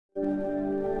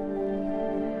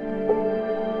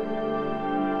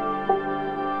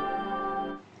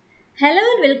Hello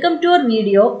and welcome to our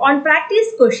video on practice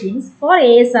questions for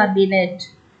ASRB Net.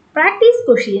 Practice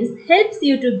questions helps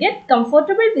you to get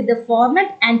comfortable with the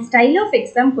format and style of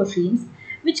exam questions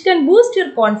which can boost your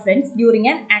confidence during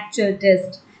an actual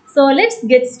test. So let's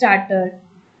get started.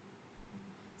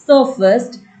 So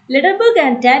first, Lederberg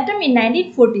and Tatum in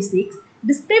 1946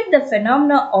 described the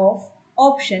phenomena of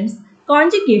options,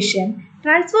 conjugation,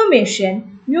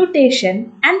 transformation,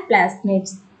 mutation and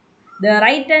plasmids. The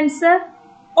right answer,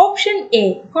 option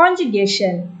A,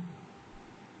 conjugation.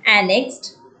 And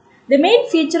next, the main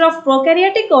feature of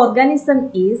prokaryotic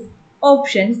organism is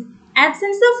options,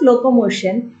 absence of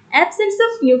locomotion, absence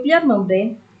of nuclear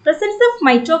membrane, presence of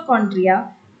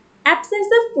mitochondria, absence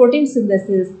of protein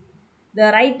synthesis.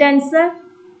 The right answer,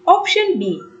 option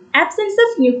B, absence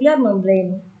of nuclear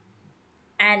membrane.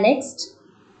 And next,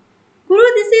 Kuru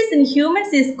disease in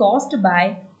humans is caused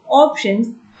by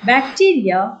options,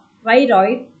 bacteria,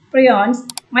 viroid, prions,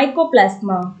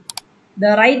 mycoplasma.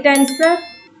 The right answer,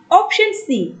 option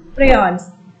C,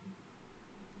 prions.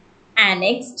 And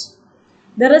next,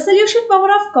 the resolution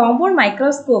power of compound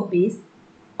microscope is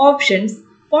options,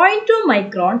 0.2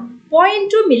 micron,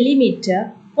 0.2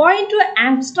 millimeter, 0.2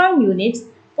 Armstrong units,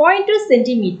 0.2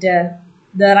 centimeter.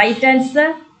 The right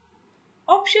answer,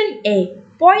 option A,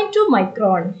 0.2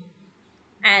 micron.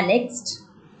 And next,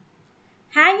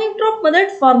 hanging drop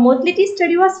method for motility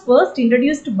study was first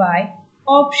introduced by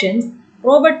options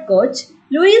Robert Koch,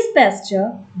 Louis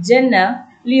Pasteur, Jenner,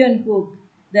 Leeuwenhoek.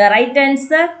 The right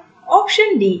answer,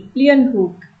 option D,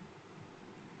 Leeuwenhoek.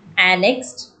 And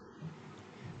next,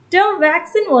 term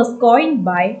vaccine was coined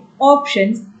by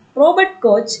options Robert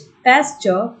Koch,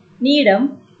 Pasteur,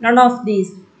 Needham, none of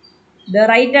these. The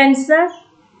right answer,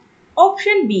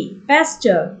 option B,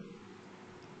 Pasteur.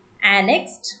 And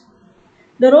next,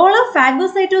 the role of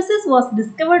phagocytosis was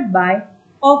discovered by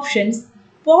options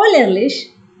Paul Ehrlich,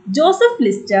 Joseph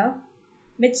Lister,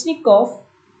 Mechnikov,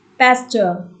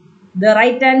 Pasteur. The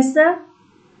right answer,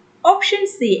 option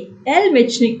C, L.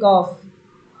 Mechnikov.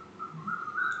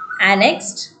 And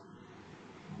next,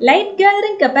 light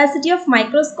gathering capacity of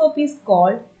microscope is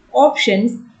called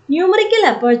options numerical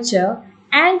aperture,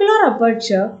 angular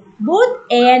aperture, both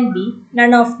A and B,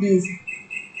 none of these.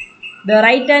 The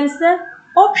right answer,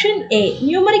 option A,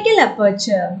 numerical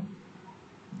aperture.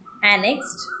 And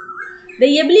next,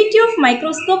 the ability of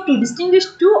microscope to distinguish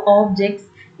two objects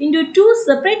into two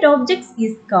separate objects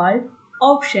is called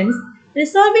options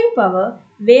resolving power,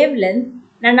 wavelength,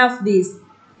 none of these.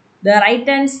 The right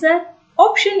answer,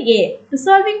 option A,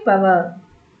 resolving power.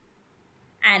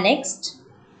 And next,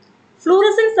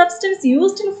 fluorescent substance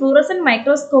used in fluorescent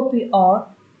microscopy are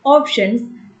options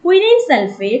quinine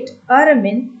sulfate,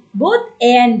 aramine, both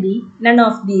A and B, none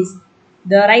of these.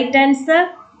 The right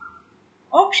answer,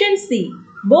 option C,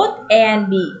 both A and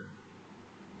B.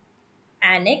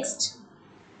 And next,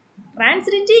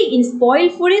 rancidity in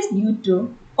spoiled food is due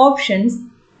to options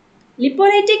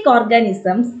lipolytic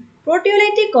organisms,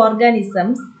 proteolytic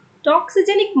organisms,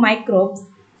 toxigenic microbes,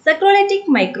 saccharolytic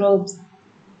microbes.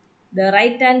 The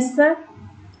right answer,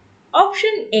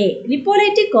 option A,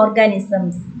 lipolytic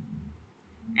organisms.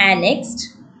 And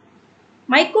next,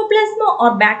 mycoplasma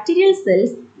or bacterial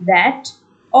cells that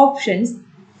options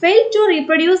fail to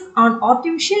reproduce on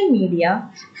artificial media,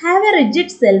 have a rigid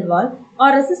cell wall,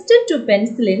 are resistant to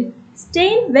penicillin,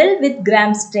 stain well with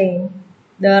gram stain.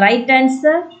 The right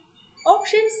answer,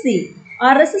 option C,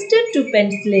 are resistant to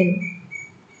penicillin.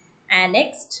 And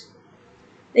next,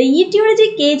 the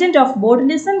etiologic agent of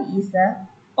botulism is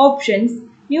options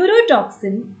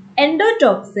neurotoxin,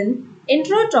 endotoxin,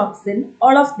 enterotoxin,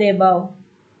 all of the above.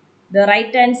 The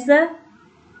right answer,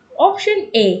 option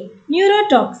A,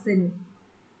 neurotoxin.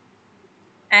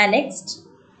 And next,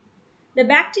 the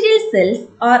bacterial cells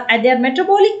are at their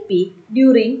metabolic peak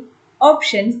during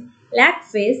options lag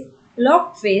phase,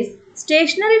 log phase,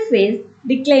 stationary phase,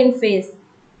 decline phase.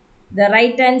 The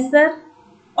right answer,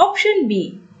 option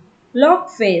B, log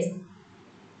phase.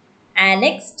 And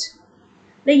next,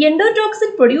 the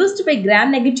endotoxin produced by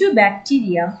gram-negative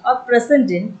bacteria are present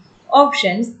in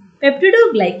options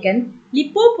peptidoglycan,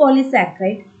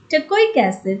 lipopolysaccharide, teichoic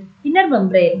acid, inner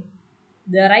membrane.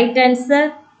 The right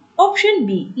answer, option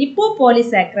B,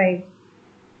 lipopolysaccharide.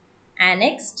 And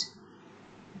next,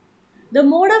 the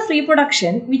mode of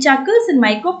reproduction which occurs in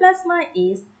mycoplasma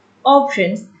is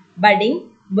options budding,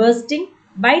 bursting,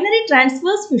 binary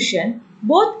transverse fission,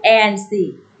 both A and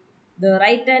C. The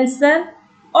right answer,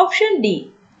 option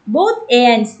D, both A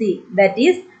and C, that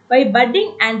is by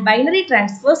budding and binary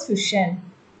transverse fission.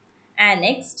 And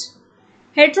next,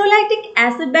 heterolactic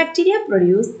acid bacteria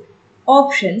produce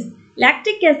options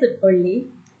lactic acid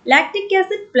only, lactic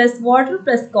acid plus water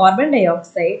plus carbon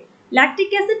dioxide,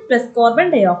 lactic acid plus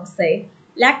carbon dioxide,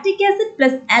 lactic acid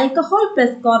plus alcohol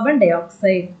plus carbon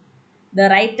dioxide. The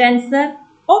right answer,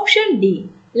 option D,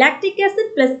 lactic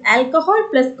acid plus alcohol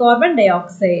plus carbon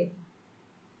dioxide.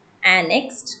 And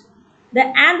next, the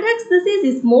anthrax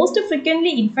disease is most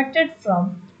frequently infected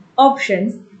from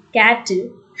options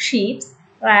cattle, sheep,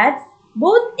 rats,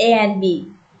 both A and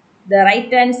B. The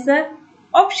right answer,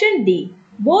 option D,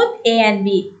 both A and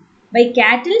B, by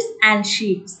cattle and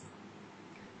sheep.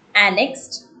 And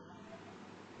next,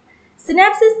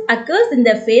 synapsis occurs in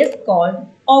the phase called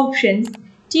options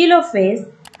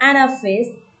telophase,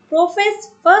 anaphase,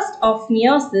 prophase first of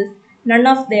meiosis, none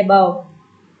of the above.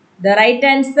 The right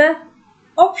answer,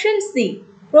 option C,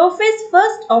 prophase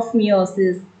first of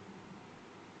meiosis.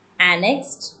 And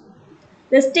next,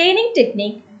 the staining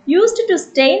technique used to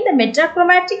stain the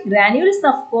metachromatic granules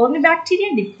of Corynebacteria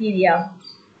and diphtheria.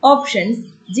 Options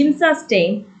Giemsa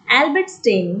stain, Albert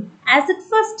staining, acid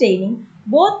fast staining,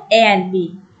 both A and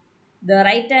B. The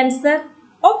right answer,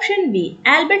 option B,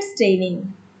 Albert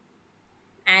staining.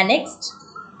 And next,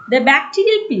 the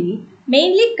bacterial pili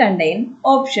mainly contain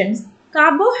options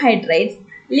carbohydrates,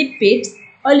 lipids,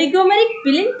 oligomeric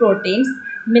pillin proteins,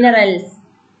 minerals.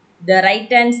 The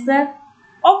right answer,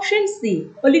 option C,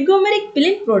 oligomeric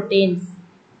pillin proteins.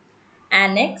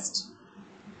 And next,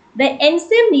 the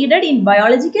enzyme needed in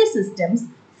biological systems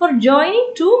for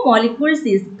joining two molecules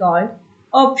is called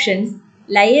options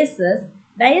lyases,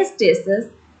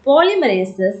 diastases,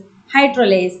 polymerases,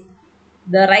 hydrolase.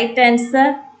 The right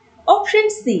answer, option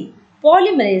C,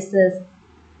 polymerases.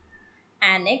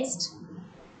 And next,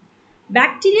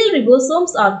 bacterial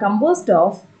ribosomes are composed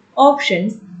of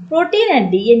options protein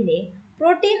and DNA,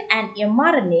 protein and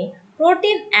mRNA,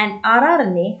 protein and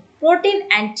rRNA, protein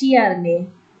and tRNA.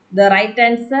 The right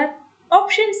answer,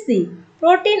 option C,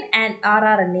 protein and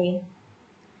rRNA.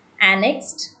 And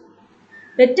next,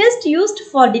 the test used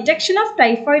for detection of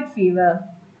typhoid fever.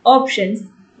 Options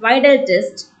Widal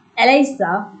test,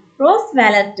 ELISA,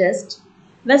 Ross-Waller test,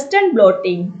 Western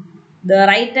blotting. The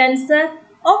right answer,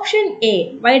 option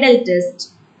A, Widal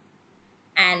test.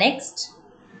 And next,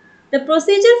 the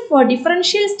procedure for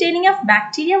differential staining of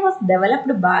bacteria was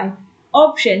developed by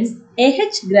options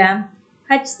AH gram,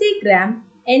 HC gram,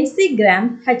 NC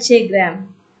gram, HA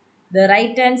gram. The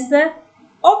right answer,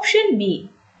 option B,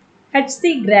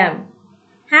 HC gram,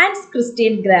 Hans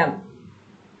Christian gram.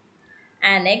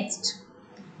 And next,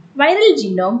 viral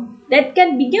genome that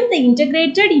can become the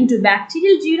integrated into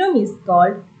bacterial genome is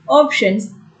called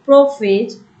options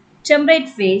prophage,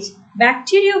 temperate-phage,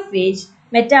 bacteriophage,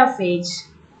 metaphage.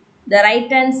 The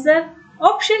right answer,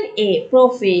 option A,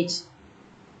 prophage.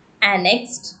 And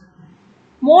next,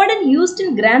 modern used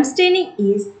in gram staining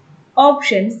is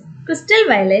options crystal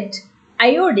violet,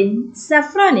 iodine,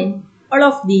 safranin, all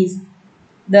of these.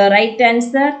 The right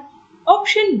answer,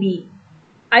 option B,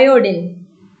 iodine.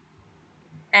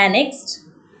 And next,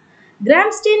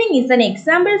 gram staining is an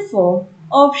example for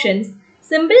options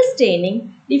simple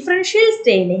staining, differential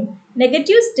staining,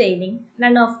 negative staining,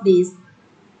 none of these.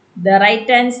 The right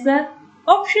answer,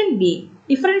 option B,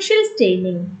 differential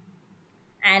staining.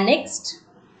 And next,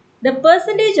 the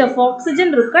percentage of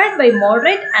oxygen required by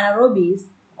moderate anaerobe is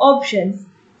options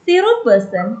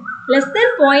 0%, less than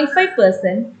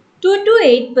 0.5%, 2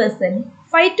 to 8%,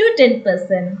 5 to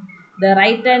 10%. The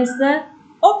right answer,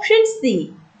 option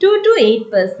C, 2 to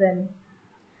 8%.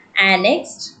 And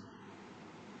next,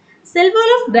 cell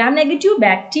wall of gram-negative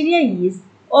bacteria is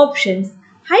options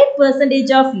high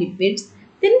percentage of lipids,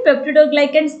 thin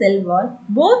peptidoglycan cell wall,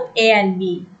 both A and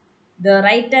B. The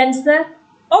right answer,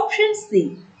 option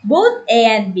C, both A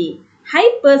and B,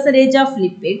 high percentage of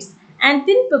lipids and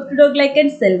thin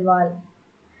peptidoglycan cell wall.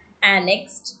 And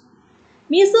next,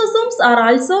 mesosomes are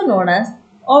also known as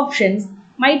options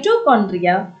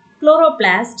mitochondria,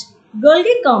 chloroplast,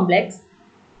 Golgi complex,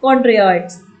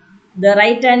 chondrioids. The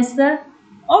right answer,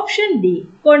 option D,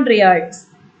 chondrioids.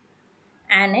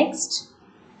 And next,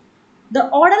 the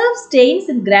order of stains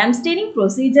in gram staining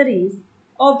procedure is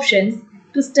options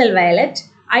crystal violet,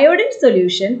 iodine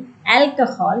solution,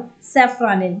 alcohol,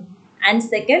 safranin. And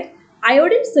second,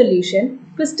 iodine solution,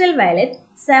 crystal violet,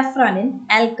 safranin,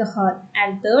 alcohol.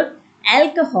 And third,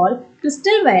 alcohol,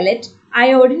 crystal violet,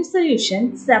 iodine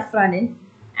solution, safranin.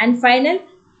 And final,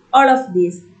 all of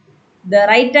these. The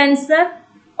right answer,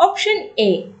 option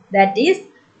A, that is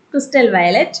crystal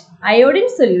violet, iodine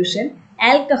solution,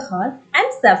 alcohol and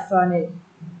safranin.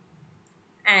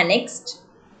 And next,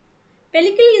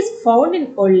 pellicle is found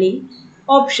in only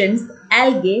options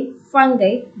algae,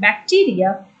 fungi,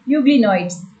 bacteria,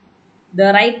 euglenoids.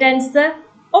 The right answer,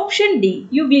 option D,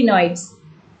 euglenoids.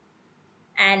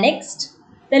 And next,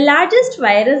 the largest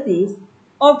virus is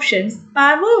Options: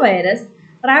 parvovirus,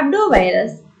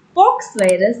 rhabdovirus, pox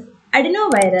virus,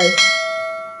 adenovirus.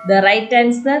 The right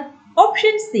answer,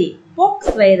 option C, pox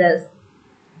virus.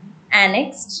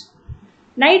 Annexed.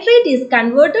 Nitrate is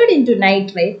converted into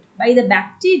nitrate by the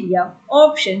bacteria.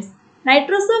 Options: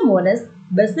 Nitrosomonas,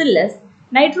 Bacillus,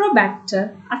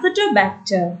 Nitrobacter,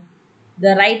 Acetobacter.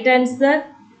 The right answer,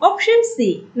 option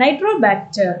C,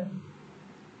 Nitrobacter.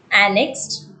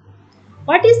 Annexed.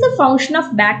 What is the function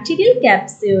of bacterial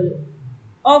capsule?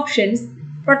 Options: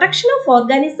 protection of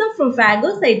organism from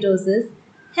phagocytosis,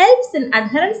 helps in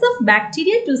adherence of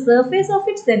bacteria to surface of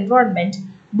its environment.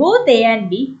 Both A and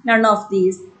B, none of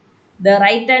these. The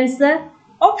right answer,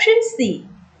 option C,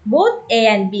 both A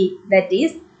and B, that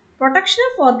is, protection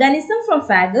of organism from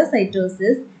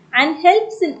phagocytosis and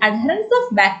helps in adherence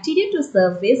of bacteria to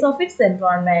surface of its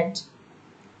environment.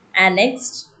 And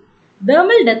next,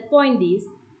 thermal death point is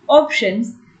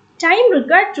options: time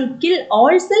required to kill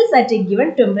all cells at a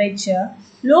given temperature,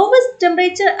 lowest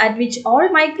temperature at which all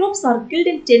microbes are killed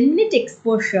in 10-minute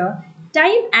exposure,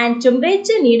 time and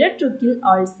temperature needed to kill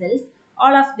all cells,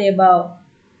 all of the above.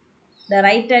 The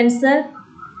right answer,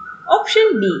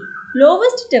 option B,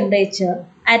 lowest temperature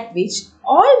at which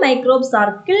all microbes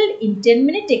are killed in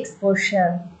 10-minute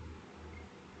exposure.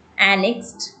 And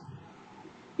next,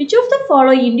 which of the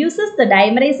following induces the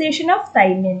dimerization of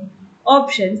thymine?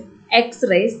 Options: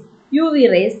 X-rays, UV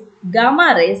rays,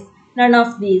 gamma rays, none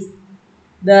of these.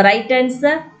 The right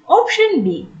answer, option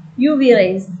B, UV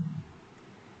rays.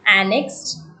 And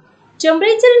next,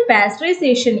 temperature in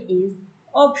pasteurization is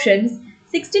options: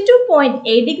 62.8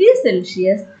 degrees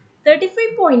Celsius,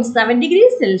 35.7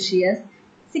 degrees Celsius,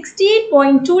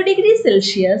 68.2 degrees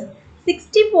Celsius,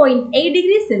 60.8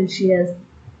 degrees Celsius.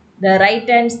 The right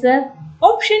answer,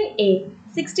 option A,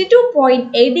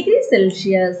 62.8 degrees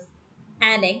Celsius.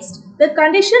 And next, the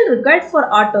condition required for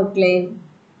autoclave.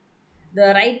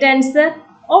 The right answer,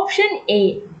 option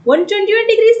A, 121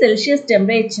 degrees Celsius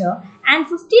temperature and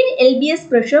 15 lbs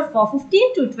pressure for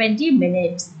 15 to 20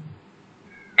 minutes.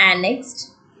 And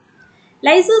next,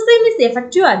 lysozyme is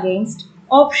effective against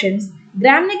options: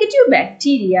 gram-negative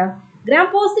bacteria,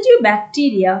 gram-positive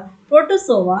bacteria,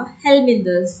 protozoa,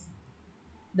 helminths.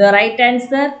 The right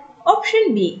answer,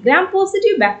 option B,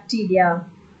 gram-positive bacteria.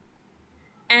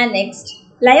 And next,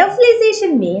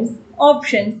 lyophilization means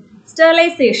options: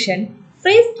 sterilization,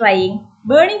 freeze-drying,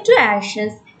 burning to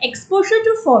ashes, exposure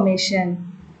to formation.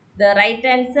 The right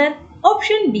answer,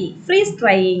 option B,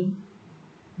 freeze-drying.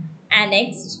 And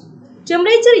next,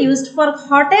 temperature used for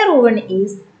hot air oven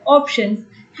is options: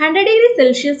 100 degrees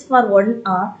Celsius for 1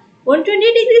 hour,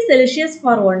 120 degrees Celsius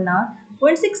for 1 hour,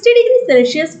 160 degrees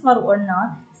Celsius for 1 hour,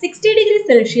 60 degrees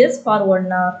Celsius for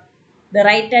 1 hour. The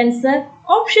right answer,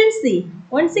 option C,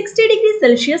 160 degrees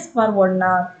Celsius for 1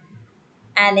 hour.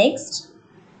 And next,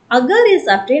 agar is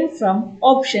obtained from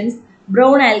options: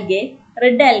 brown algae,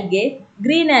 red algae,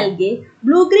 green algae,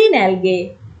 blue-green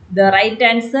algae. The right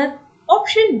answer,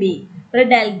 option B,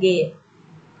 red algae.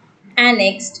 And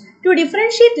next, to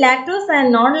differentiate lactose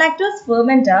and non-lactose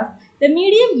fermenters, the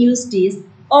medium used is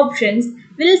options: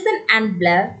 Wilson and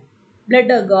Blair,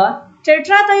 blood agar,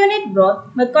 tetrathione broth,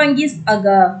 McConkey's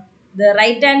agar. The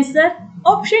right answer,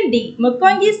 option D,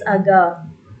 McConkey's agar.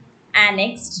 And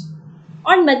next,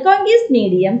 on McConkey's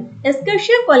medium,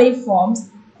 Escherichia coli forms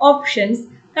options: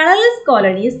 colorless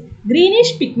colonies,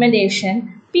 greenish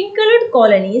pigmentation, pink-colored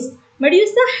colonies,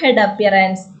 Medusa head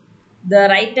appearance. The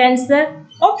right answer,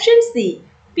 option C,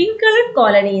 pink-colored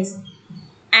colonies.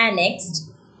 And next,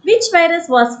 which virus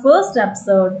was first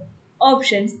observed?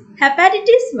 Options: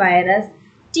 hepatitis virus,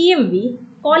 TMV,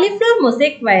 cauliflower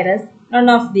mosaic virus, none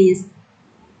of these.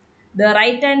 The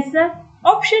right answer,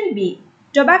 option B,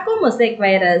 tobacco mosaic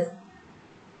virus.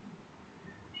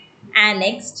 And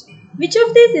next, which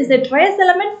of these is a trace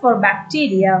element for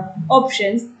bacteria?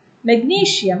 Options: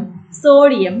 magnesium,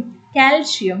 sodium,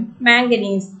 calcium,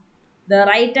 manganese. The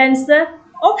right answer,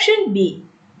 option B,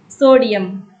 sodium.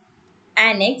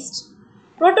 And next,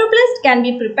 protoplast can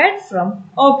be prepared from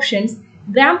options: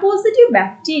 gram-positive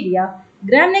bacteria,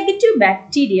 gram-negative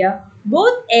bacteria,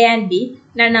 both A and B,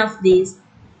 none of these.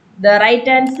 The right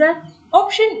answer,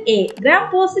 option A,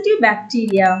 gram-positive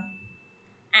bacteria.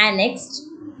 And next,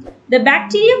 the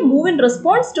bacteria move in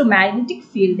response to magnetic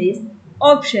field is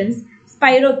options: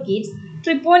 spirochetes,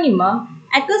 Treponema,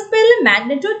 Acrospirillum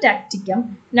magnetotacticum,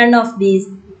 none of these.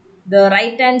 The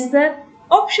right answer,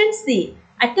 option C,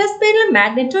 Acrospirillum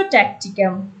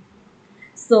magnetotacticum.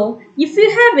 So, if you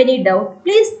have any doubt,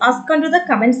 please ask under the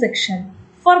comment section.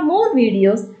 For more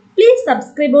videos, please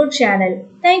subscribe our channel.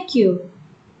 Thank you.